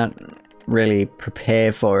he can't really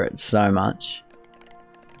prepare for it so much.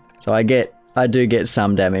 So I do get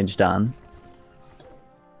some damage done.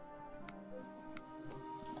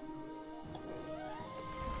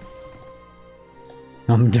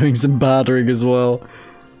 I'm doing some bartering as well.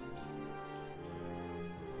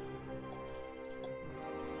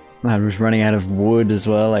 I'm just running out of wood as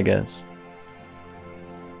well, I guess.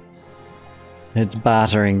 It's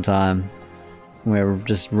bartering time. We're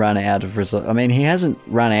just running out of resources. I mean, he hasn't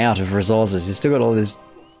run out of resources. He's still got all this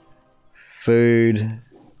food,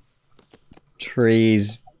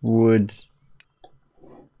 trees, wood,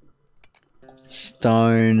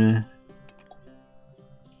 stone.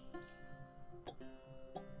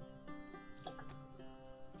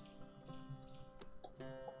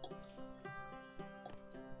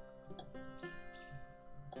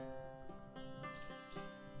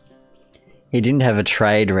 He didn't have a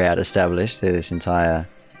trade route established through this entire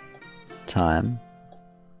time.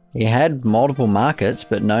 He had multiple markets,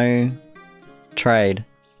 but no trade.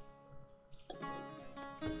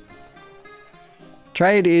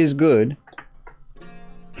 Trade is good.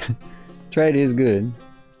 Trade is good.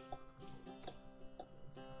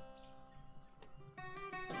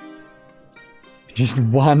 Just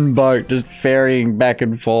one boat just ferrying back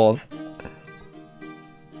and forth.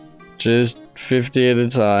 Just 50 at a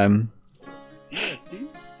time.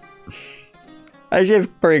 I actually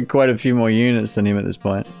have probably quite a few more units than him at this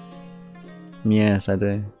point. Yes, I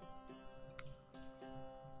do.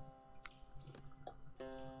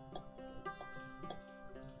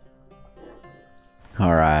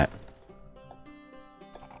 Alright.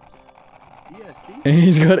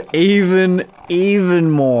 He's got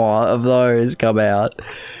even more of those come out.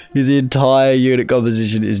 His entire unit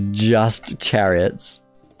composition is just chariots.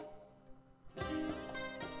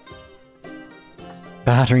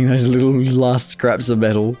 Battering those little last scraps of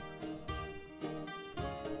metal.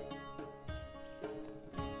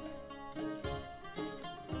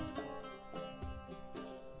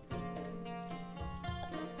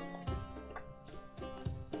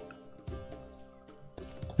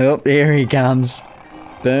 Oh, here he comes.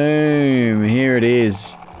 Boom, here it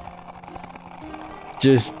is.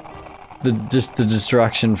 just the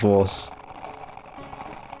destruction force.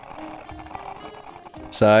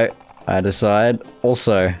 So I decide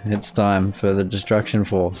also it's time for the destruction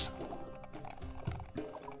force.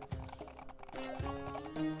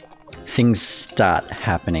 Things start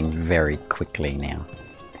happening very quickly now.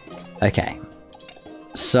 Okay,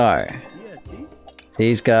 so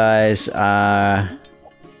these guys are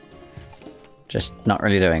just not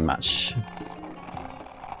really doing much.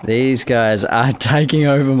 These guys are taking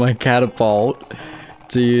over my catapult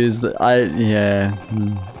to use the... yeah.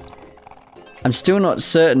 I'm still not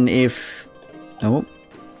certain if... Oh.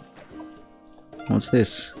 What's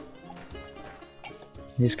this?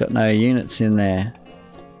 He's got no units in there.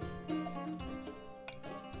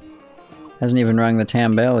 Hasn't even rung the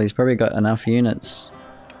town bell. He's probably got enough units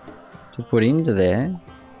to put into there.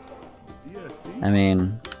 I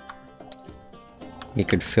mean, he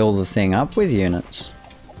could fill the thing up with units.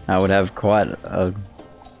 I would have quite a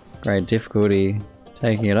great difficulty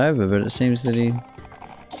taking it over, but it seems that he's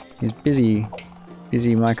busy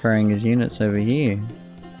microing his units over here.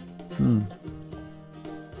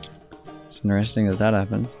 It's interesting that that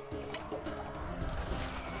happens.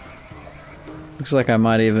 Looks like I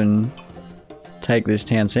might even take this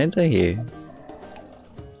town center here.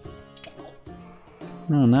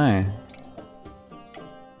 Oh no.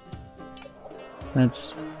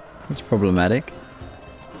 That's problematic.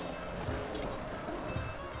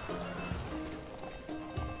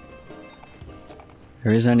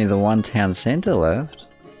 There is only the one town center left.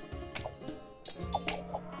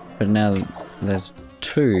 But now there's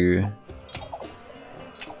two.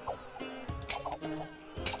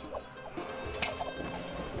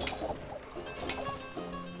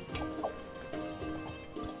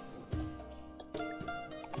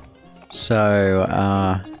 So,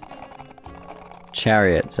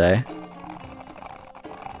 chariots, eh?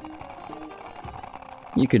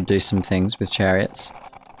 You could do some things with chariots.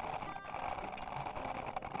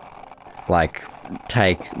 Like,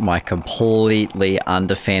 take my completely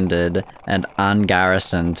undefended and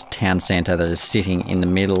ungarrisoned town center that is sitting in the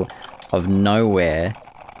middle of nowhere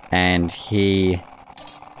and he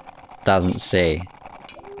doesn't see.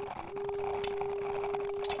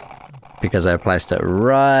 Because I placed it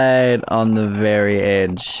right on the very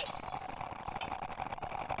edge.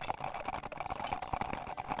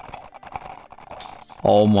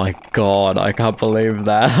 Oh my god, I can't believe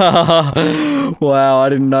that. Wow, I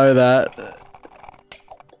didn't know that.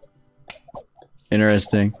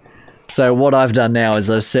 Interesting. So what I've done now is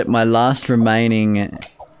I've set my last remaining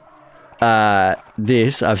I've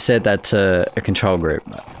set that to a control group.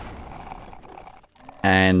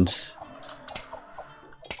 And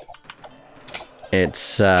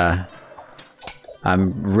it's I'm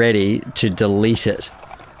ready to delete it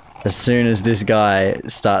as soon as this guy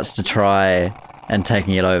starts to try and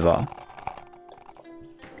taking it over.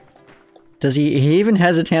 Does he even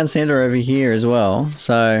has a town center over here as well,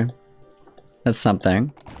 so that's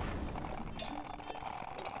something.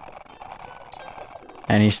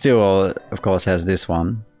 And he still, of course, has this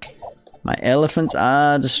one. My elephants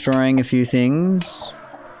are destroying a few things.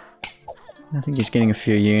 I think he's getting a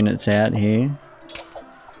few units out here.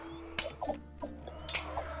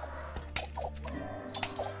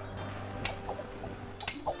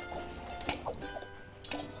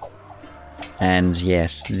 And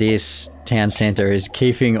yes, this town center is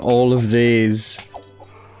keeping all of these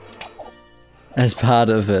as part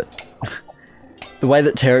of it. The way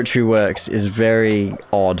that territory works is very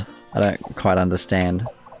odd. I don't quite understand.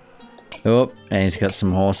 Oh, and he's got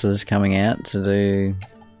some horses coming out to do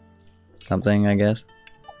something, I guess.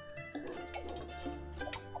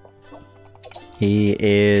 He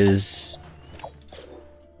is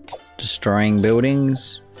destroying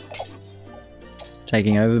buildings,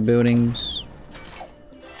 taking over buildings.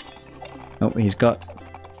 Oh, he's got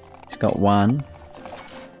one.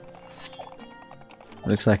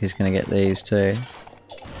 Looks like he's gonna get these too.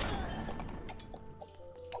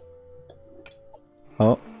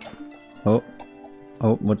 Oh,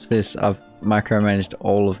 what's this? I've micromanaged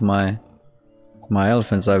all of my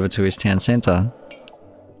elephants over to his town center.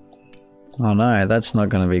 Oh no, that's not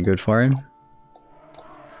gonna be good for him.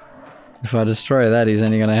 If I destroy that, he's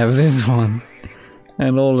only gonna have this one.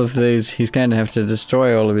 And all of these, he's going to have to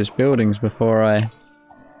destroy all of his buildings before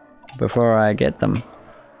I get them.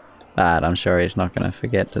 But I'm sure he's not going to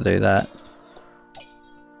forget to do that.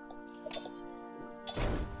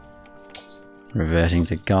 Reverting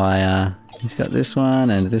to Gaia. He's got this one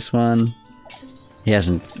and this one. He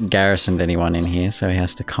hasn't garrisoned anyone in here, so he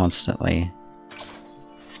has to constantly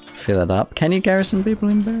fill it up. Can you garrison people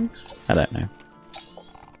in barracks? I don't know.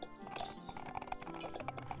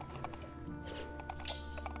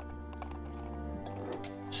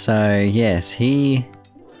 So, yes, he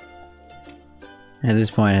at this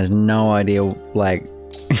point has no idea, like...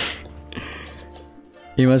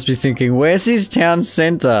 He must be thinking, where's his town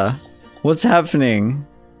center? What's happening?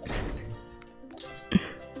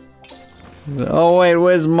 Oh wait,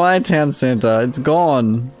 where's my town center? It's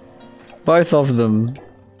gone. Both of them.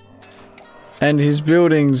 And his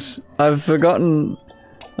buildings, I've forgotten.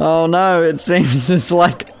 Oh no, it seems it's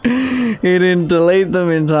like he didn't delete them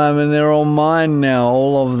in time and they're all mine now,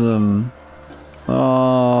 all of them.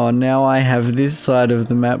 Oh, now I have this side of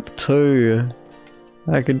the map too.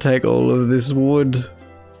 I could take all of this wood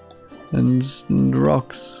and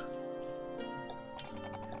rocks.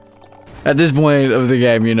 At this point of the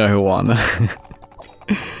game, you know who won.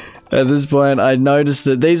 At this point, I noticed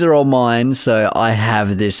that these are all mine, so I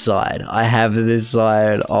have this side. I have this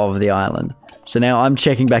side of the island. So now I'm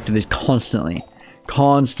checking back to this constantly.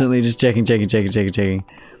 Constantly just checking.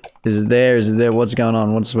 Is it there? Is it there? What's going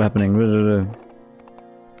on? What's happening? dsd.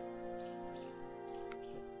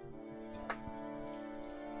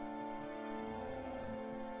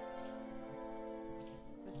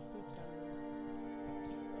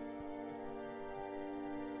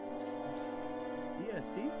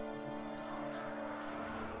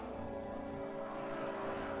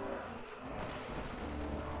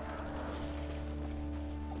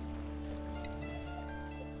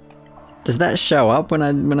 Does that show up when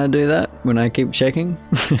I do that? When I keep checking?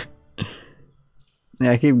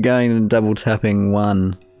 Yeah, I keep going and double tapping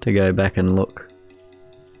 1 to go back and look.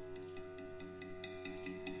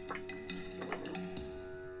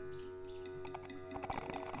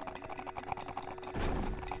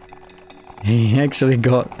 He actually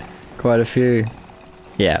got quite a few.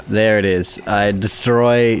 Yeah, there it is. I just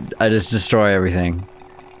destroy everything.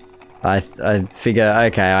 I figure,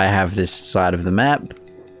 okay, I have this side of the map.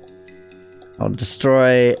 I'll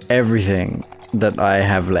destroy everything that I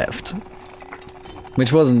have left.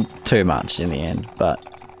 Which wasn't too much in the end, but...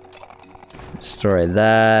 Destroy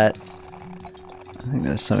that. I think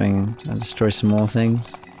there's something... I'll destroy some more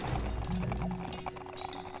things.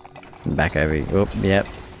 Back over... Oop, yep.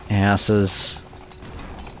 Houses.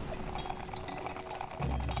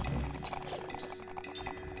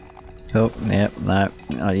 Oh, yep, no.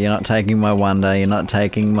 Oh, you're not taking my wonder, you're not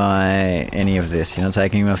taking my... any of this. You're not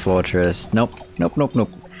taking my fortress. Nope, nope, nope,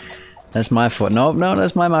 nope. That's my fort. Nope, no,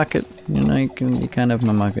 that's my market. You know, you can't have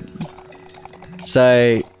my market.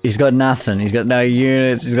 So, he's got nothing. He's got no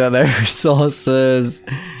units, he's got no resources.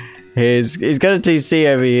 He's got a TC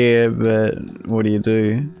over here, but what do you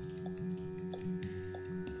do?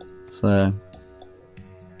 So...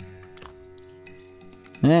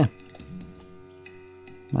 yeah.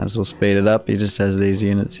 Might as well speed it up, he just has these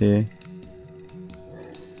units here.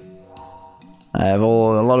 I have a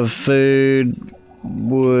lot of food,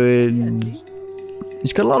 wood.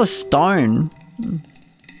 He's got a lot of stone.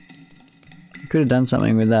 Could have done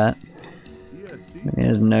something with that. He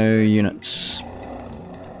has no units.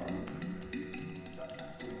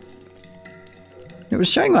 It was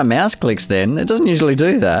showing my mouse clicks then, it doesn't usually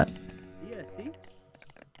do that.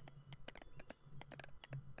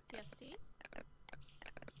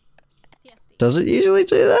 Does it usually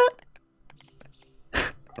do that?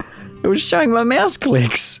 It was showing my mouse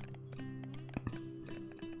clicks.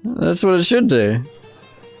 That's what it should do.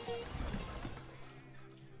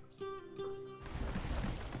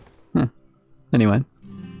 Huh. Anyway.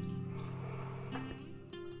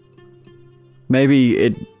 Maybe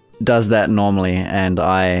it does that normally and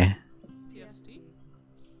I...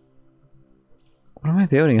 What am I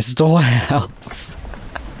building? A storehouse?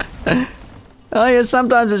 Oh yeah,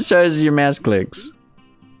 sometimes it shows your mouse clicks.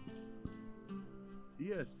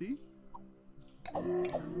 dsd.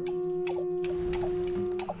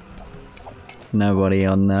 Nobody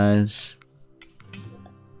on those.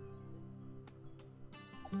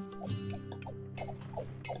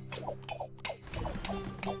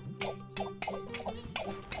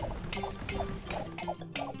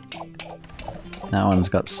 That one's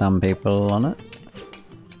got some people on it.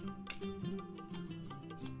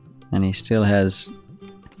 And he still has...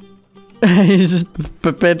 he's just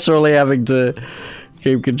perpetually having to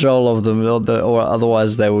keep control of them, or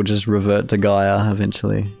otherwise they will just revert to Gaia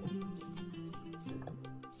eventually.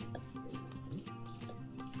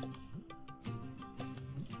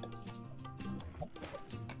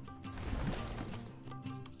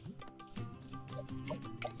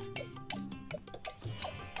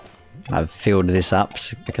 I've filled this up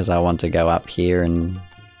because I want to go up here and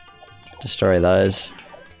destroy those.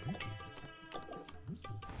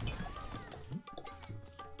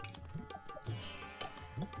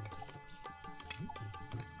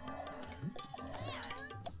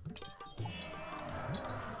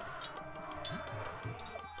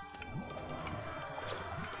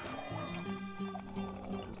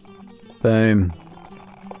 Boom.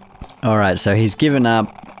 Alright, so he's given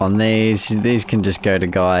up on these. These can just go to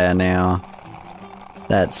Gaia now.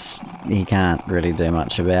 He can't really do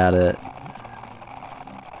much about it.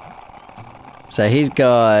 So he's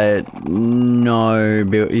got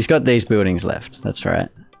he's got these buildings left, that's right.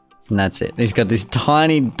 And that's it. He's got this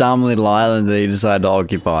tiny, dumb little island that he decided to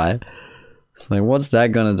occupy. So what's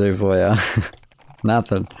that gonna do for you?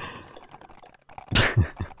 Nothing.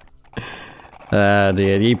 Oh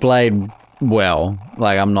dear, he played well.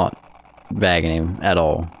 Like, I'm not bagging him at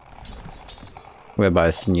all. We're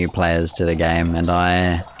both new players to the game, and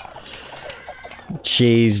I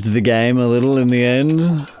cheesed the game a little in the end.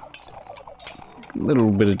 A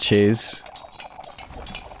little bit of cheese.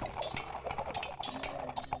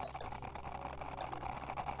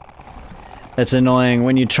 It's annoying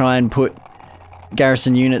when you try and put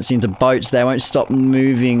garrison units into boats, they won't stop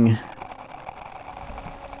moving.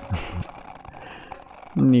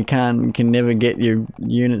 And you can never get your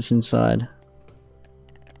units inside.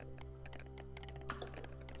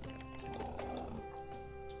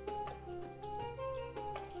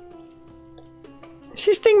 Is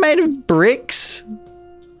this thing made of bricks?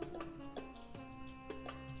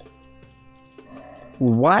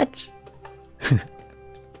 What?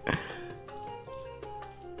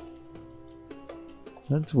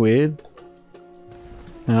 That's weird.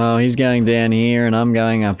 Oh, he's going down here and I'm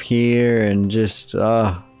going up here and just,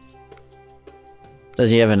 oh. Does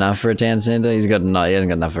he have enough for a town centre? He hasn't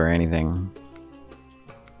got enough for anything.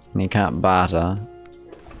 And he can't barter.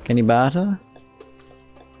 Can he barter?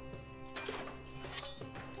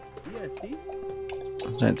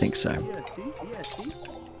 I don't think so.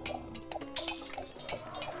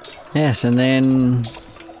 Yes, and then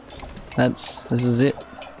this is it.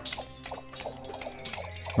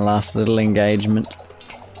 Last little engagement.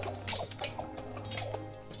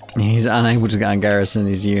 He's unable to garrison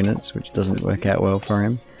his units, which doesn't work out well for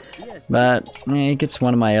him. But yeah, he gets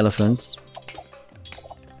one of my elephants.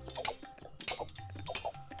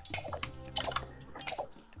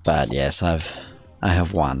 But yes, I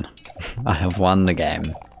have won. I have won the game.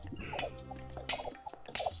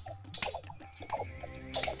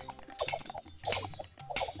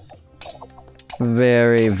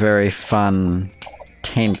 Very, very fun,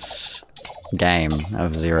 tense game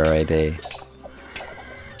of 0 AD.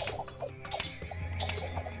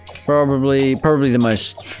 Probably the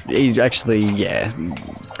most, he's actually, yeah,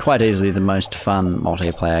 quite easily the most fun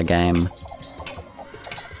multiplayer game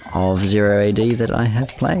of 0 AD that I have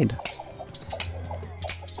played.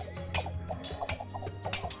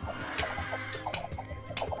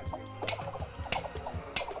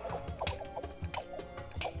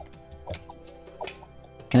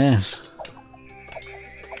 Yes.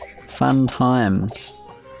 Fun times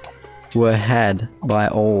were had by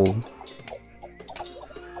all.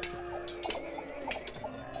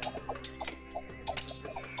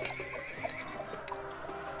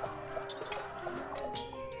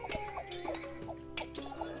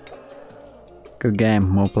 Good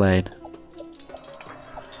game, well played.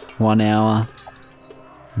 1 hour,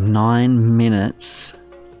 9 minutes,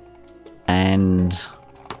 and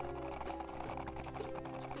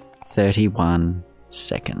 31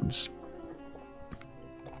 seconds.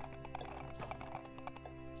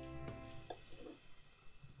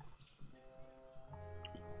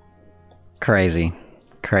 Crazy.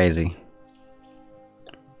 Crazy.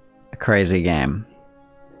 A crazy game.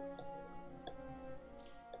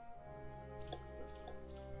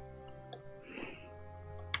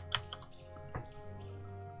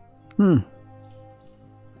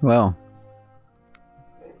 Well,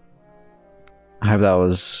 I hope that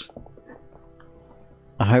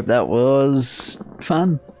was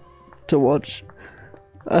fun to watch.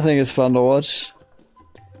 I think it's fun to watch.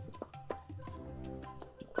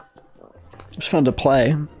 It's fun to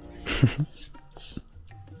play.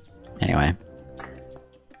 Anyway,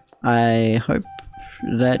 I hope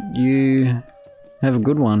that you have a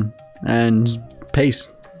good one, and peace.